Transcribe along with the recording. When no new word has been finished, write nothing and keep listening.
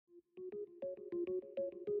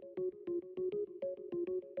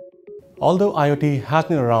Although IoT has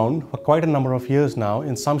been around for quite a number of years now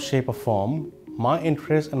in some shape or form, my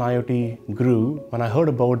interest in IoT grew when I heard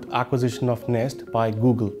about the acquisition of Nest by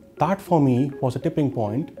Google. That for me was a tipping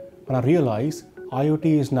point when I realized IoT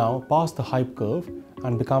is now past the hype curve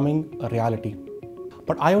and becoming a reality.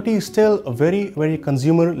 But IoT is still a very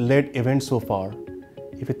consumer-led event so far.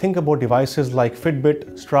 If you think about devices like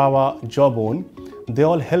Fitbit, Strava, Jawbone, they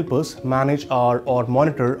all help us manage or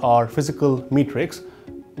monitor our physical metrics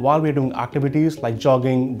while we're doing activities like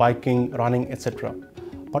jogging, biking, running, etc.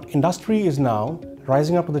 But industry is now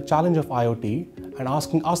rising up to the challenge of IoT and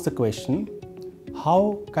asking us the question,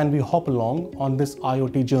 how can we hop along on this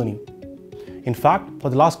IoT journey? In fact, for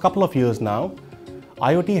the last couple of years now,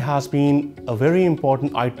 IoT has been a very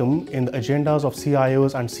important item in the agendas of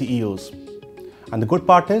CIOs and CEOs. And the good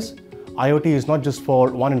part is, IoT is not just for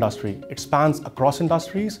one industry, it spans across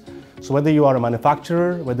industries. So whether you are a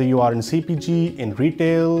manufacturer, whether you are in CPG, in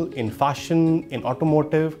retail, in fashion, in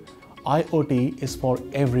automotive, IoT is for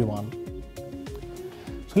everyone.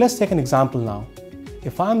 So let's take an example now.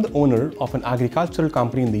 If I'm the owner of an agricultural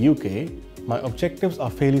company in the UK, my objectives are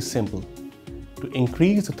fairly simple: to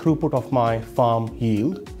increase the throughput of my farm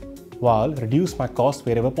yield while reduce my cost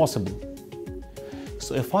wherever possible.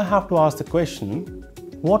 So if I have to ask the question,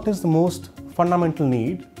 what is the most fundamental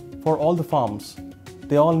need for all the farms?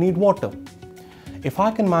 They all need water. If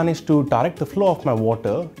I can manage to direct the flow of my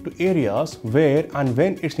water to areas where and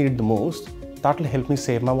when it's needed the most, that will help me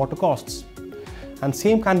save my water costs. And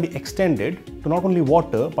same can be extended to not only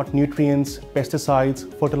water, but nutrients, pesticides,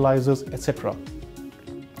 fertilizers, etc.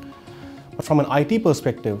 But from an IT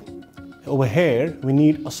perspective, over here, we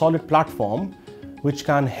need a solid platform which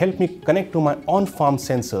can help me connect to my on-farm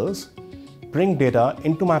sensors, bring data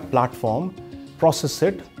into my platform, process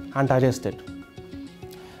it, and digest it.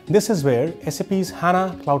 This is where SAP's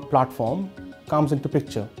HANA Cloud Platform comes into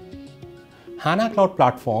picture. HANA Cloud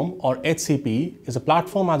Platform, or HCP, is a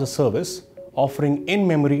platform as a service offering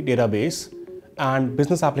in-memory database and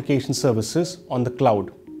business application services on the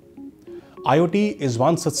cloud. IoT is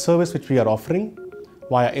one such service which we are offering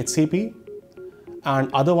via HCP,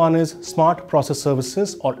 and other one is Smart Process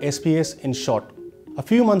Services, or SPS in short. A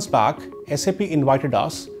few months back, SAP invited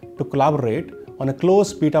us to collaborate on a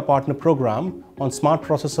close beta partner program on Smart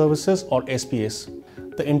Process Services, or SPS.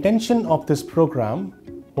 The intention of this program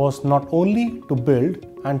was not only to build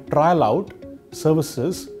and trial out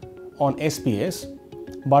services on SPS,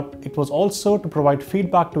 but it was also to provide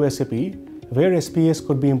feedback to SAP where SPS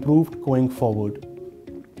could be improved going forward.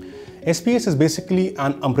 SPS is basically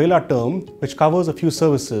an umbrella term which covers a few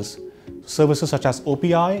services. Services such as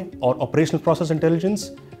OPI, or Operational Process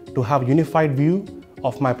Intelligence, to have unified view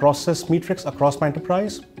of my process metrics across my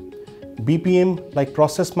enterprise, BPM like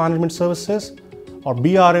process management services, or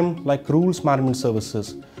BRM like rules management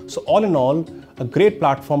services. So all in all, a great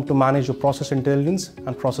platform to manage your process intelligence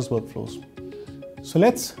and process workflows. So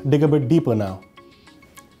let's dig a bit deeper now.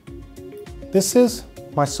 This is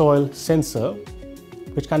my soil sensor,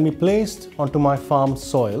 which can be placed onto my farm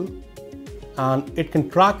soil, and it can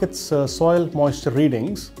track its soil moisture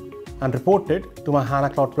readings and report it to my HANA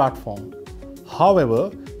Cloud Platform.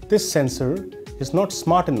 However, this sensor is not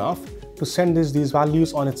smart enough to send these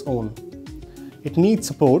values on its own. It needs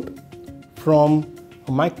support from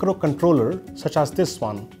a microcontroller such as this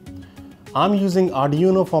one. I'm using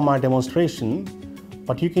Arduino for my demonstration,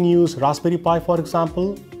 but you can use Raspberry Pi, for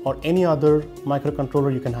example, or any other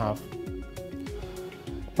microcontroller you can have.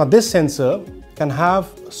 Now this sensor can have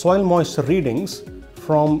soil moisture readings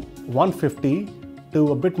from 150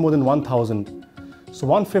 to a bit more than 1000. So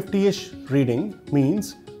 150-ish reading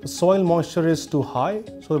means the soil moisture is too high,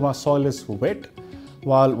 so my soil is wet,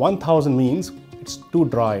 while 1000 means it's too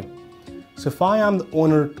dry. So if I am the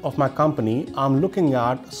owner of my company, I'm looking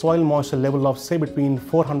at soil moisture level of say between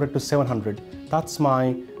 400 to 700. That's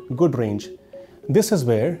my good range. This is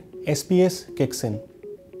where SPS kicks in.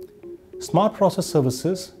 Smart Process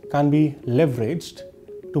Services can be leveraged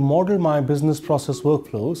to model my business process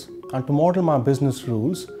workflows and to model my business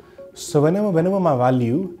rules. So whenever my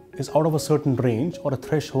value is out of a certain range or a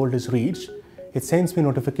threshold is reached, it sends me a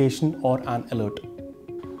notification or an alert.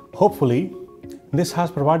 Hopefully, this has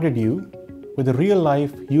provided you with a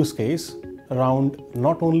real-life use case around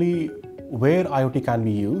not only where IoT can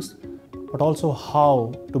be used, but also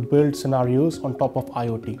how to build scenarios on top of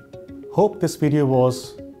IoT. Hope this video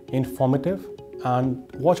was informative, and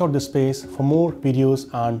watch out this space for more videos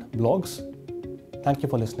and blogs. Thank you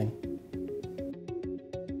for listening.